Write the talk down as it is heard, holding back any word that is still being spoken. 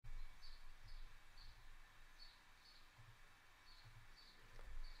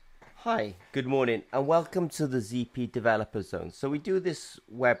Hi, good morning, and welcome to the ZP Developer Zone. So we do this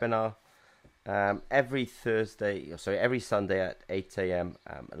webinar every Sunday at 8 a.m.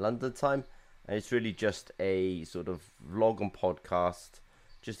 London time, and it's really just a sort of vlog and podcast,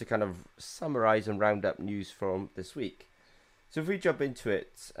 just to kind of summarize and round up news from this week. So if we jump into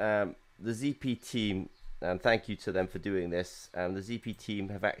it, the ZP team, and thank you to them for doing this. The ZP team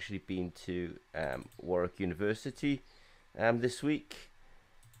have actually been to Warwick University this week.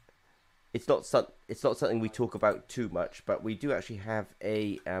 It's not something we talk about too much, but we do actually have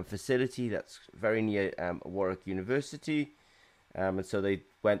a facility that's very near Warwick University, and so they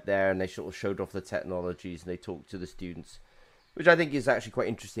went there and they sort of showed off the technologies and they talked to the students, which I think is actually quite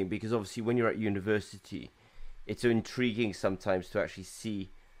interesting because obviously when you're at university, it's intriguing sometimes to actually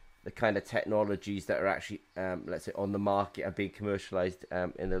see the kind of technologies that are actually, let's say, on the market and being commercialized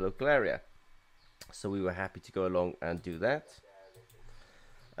in the local area. So we were happy to go along and do that.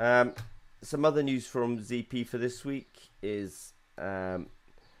 Some other news from ZP for this week is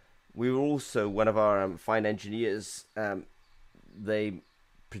we were also, one of our fine engineers, they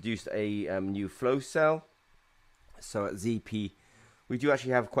produced a new flow cell. So at ZP, we do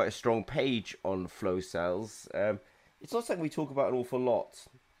actually have quite a strong page on flow cells. It's not something we talk about an awful lot,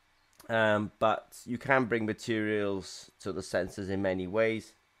 but you can bring materials to the sensors in many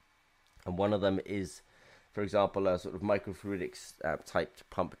ways. And one of them is, for example, a sort of microfluidics typed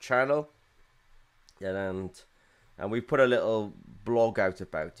pump channel. And we put a little blog out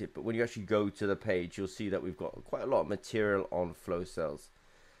about it, but when you actually go to the page, you'll see that we've got quite a lot of material on flow cells.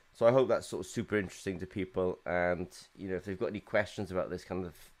 So I hope that's sort of super interesting to people, and if they've got any questions about this kind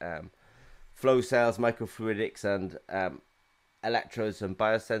of flow cells, microfluidics, and electrodes and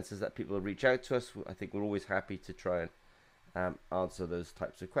biosensors, that people will reach out to us. I think we're always happy to try and answer those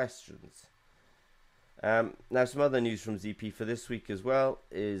types of questions. Now, some other news from ZP for this week as well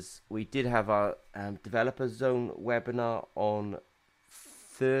is we did have our Developer Zone webinar on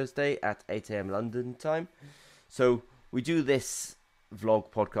Thursday at 8 a.m. London time. So we do this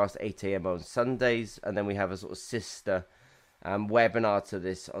vlog podcast 8 a.m. on Sundays, and then we have a sort of sister webinar to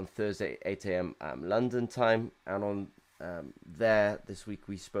this on Thursday 8 a.m. London time. And on there this week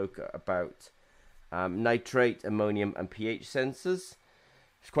we spoke about nitrate, ammonium, and pH sensors.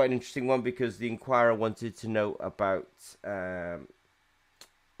 It's quite an interesting one because the Inquirer wanted to know about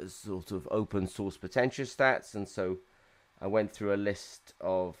sort of open source potentiostats, and so I went through a list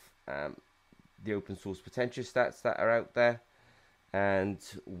of the open source potentiostats that are out there, and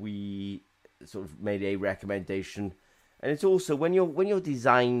we sort of made a recommendation. And it's also when you're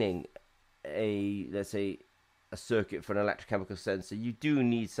designing let's say a circuit for an electrochemical sensor, you do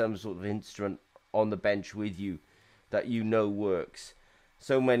need some sort of instrument on the bench with you that works.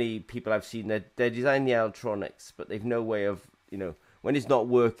 So many people I've seen, they design the electronics, but they've no way of, when it's not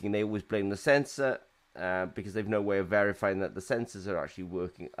working, they always blame the sensor because they've no way of verifying that the sensors are actually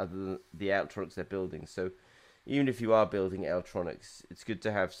working other than the electronics they're building. So even if you are building electronics, it's good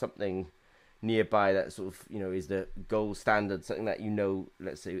to have something nearby that sort of, is the gold standard, something that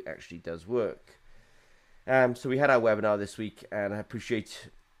let's say, actually does work. So we had our webinar this week, and I appreciate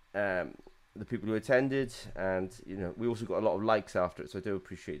the people who attended, and we also got a lot of likes after it, so I do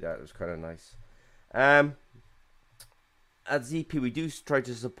appreciate that. It was kind of nice. At ZP, we do try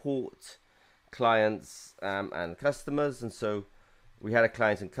to support clients and customers, and so we had a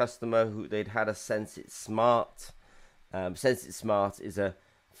client and customer who they'd had a Sensit Smart. Sensit Smart is a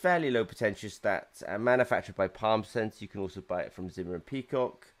fairly low potentiostat manufactured by PalmSense. You can also buy it from Zimmer and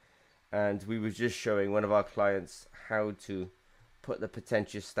Peacock, and we were just showing one of our clients how to put the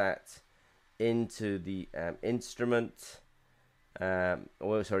potentiostat into the instrument,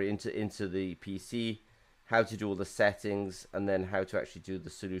 into the PC, how to do all the settings, and then how to actually do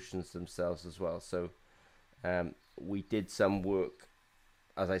the solutions themselves as well. So we did some work,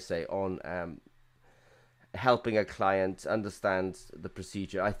 as I say, on helping a client understand the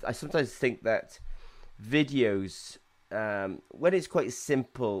procedure. I sometimes think that videos, when it's quite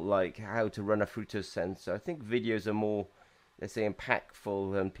simple, like how to run a fructose sensor, I think videos are more, let's say,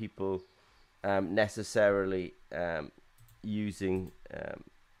 impactful than people necessarily using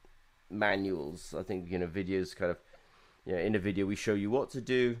manuals. I think videos kind of, in a video we show you what to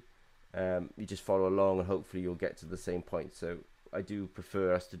do, you just follow along and hopefully you'll get to the same point. So I do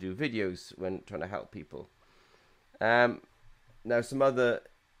prefer us to do videos when trying to help people. Now some other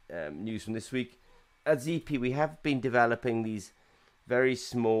news from this week. At ZP we have been developing these very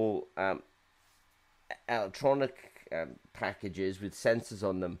small electronic packages with sensors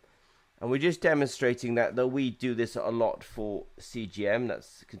on them. And we're just demonstrating that, though we do this a lot for CGM,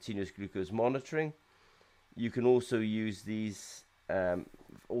 that's continuous glucose monitoring, you can also use these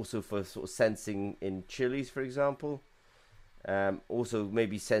also for sort of sensing in chilies, for example. Also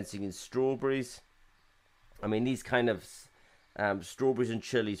maybe sensing in strawberries. I mean, these kind of strawberries and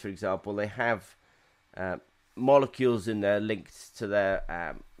chilies, for example, they have molecules in there linked to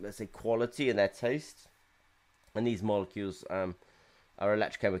their, let's say, quality and their taste. And these molecules are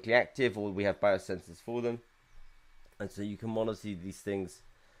electrochemically active, or we have biosensors for them. And so you can monitor these things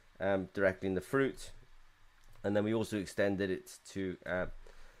directly in the fruit. And then we also extended it to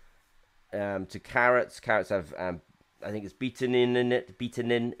carrots. Carrots have, I think it's betanin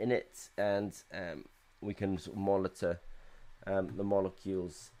in it, and we can sort of monitor the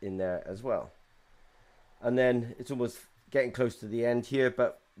molecules in there as well. And then it's almost getting close to the end here,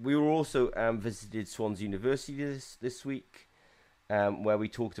 but we were also visited Swansea University this week, where we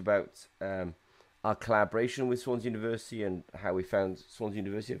talked about our collaboration with Swansea University and how we found Swansea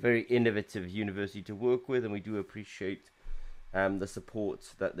University a very innovative university to work with, and we do appreciate the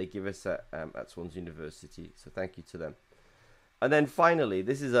support that they give us at Swansea University. So thank you to them. And then finally,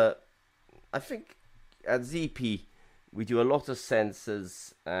 this is I think at ZP we do a lot of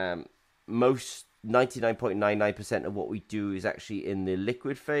sensors. Most 99.99% of what we do is actually in the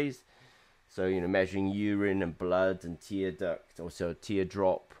liquid phase. So, measuring urine and blood and tear duct, also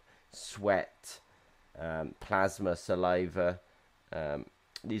teardrop, sweat, plasma, saliva.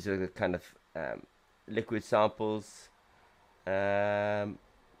 These are the kind of liquid samples. These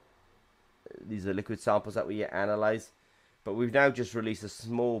are liquid samples that we analyze. But we've now just released a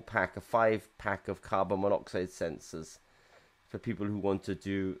small pack, a 5-pack of carbon monoxide sensors for people who want to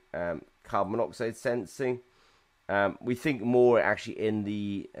do carbon monoxide sensing. We think more actually in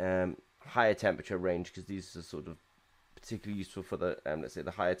the higher temperature range, because these are sort of particularly useful for the, let's say,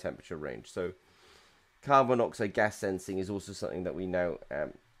 the higher temperature range. So carbon monoxide gas sensing is also something that we now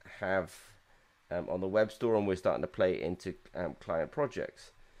have on the web store, and we're starting to play into client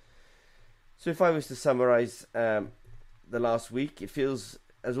projects. So if I was to summarize the last week, it feels,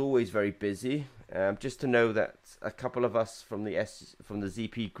 as always, very busy. Just to know that a couple of us from the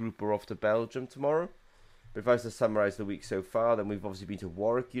ZP group are off to Belgium tomorrow. But if I was to summarize the week so far, then we've obviously been to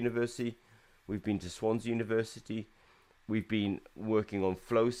Warwick University, we've been to Swansea University, we've been working on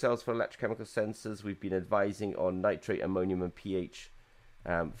flow cells for electrochemical sensors, we've been advising on nitrate, ammonium and pH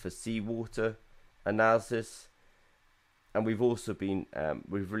for seawater analysis, and we've also been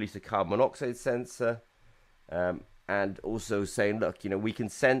we've released a carbon monoxide sensor, and also saying, look, we can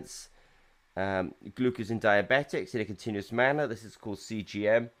sense glucose in diabetics in a continuous manner. This is called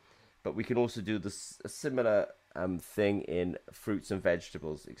CGM, but we can also do a similar thing in fruits and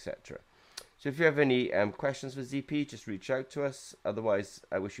vegetables, etc. So if you have any questions for ZP, just reach out to us. Otherwise,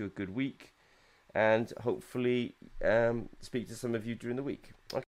 I wish you a good week, and hopefully speak to some of you during the week. Okay.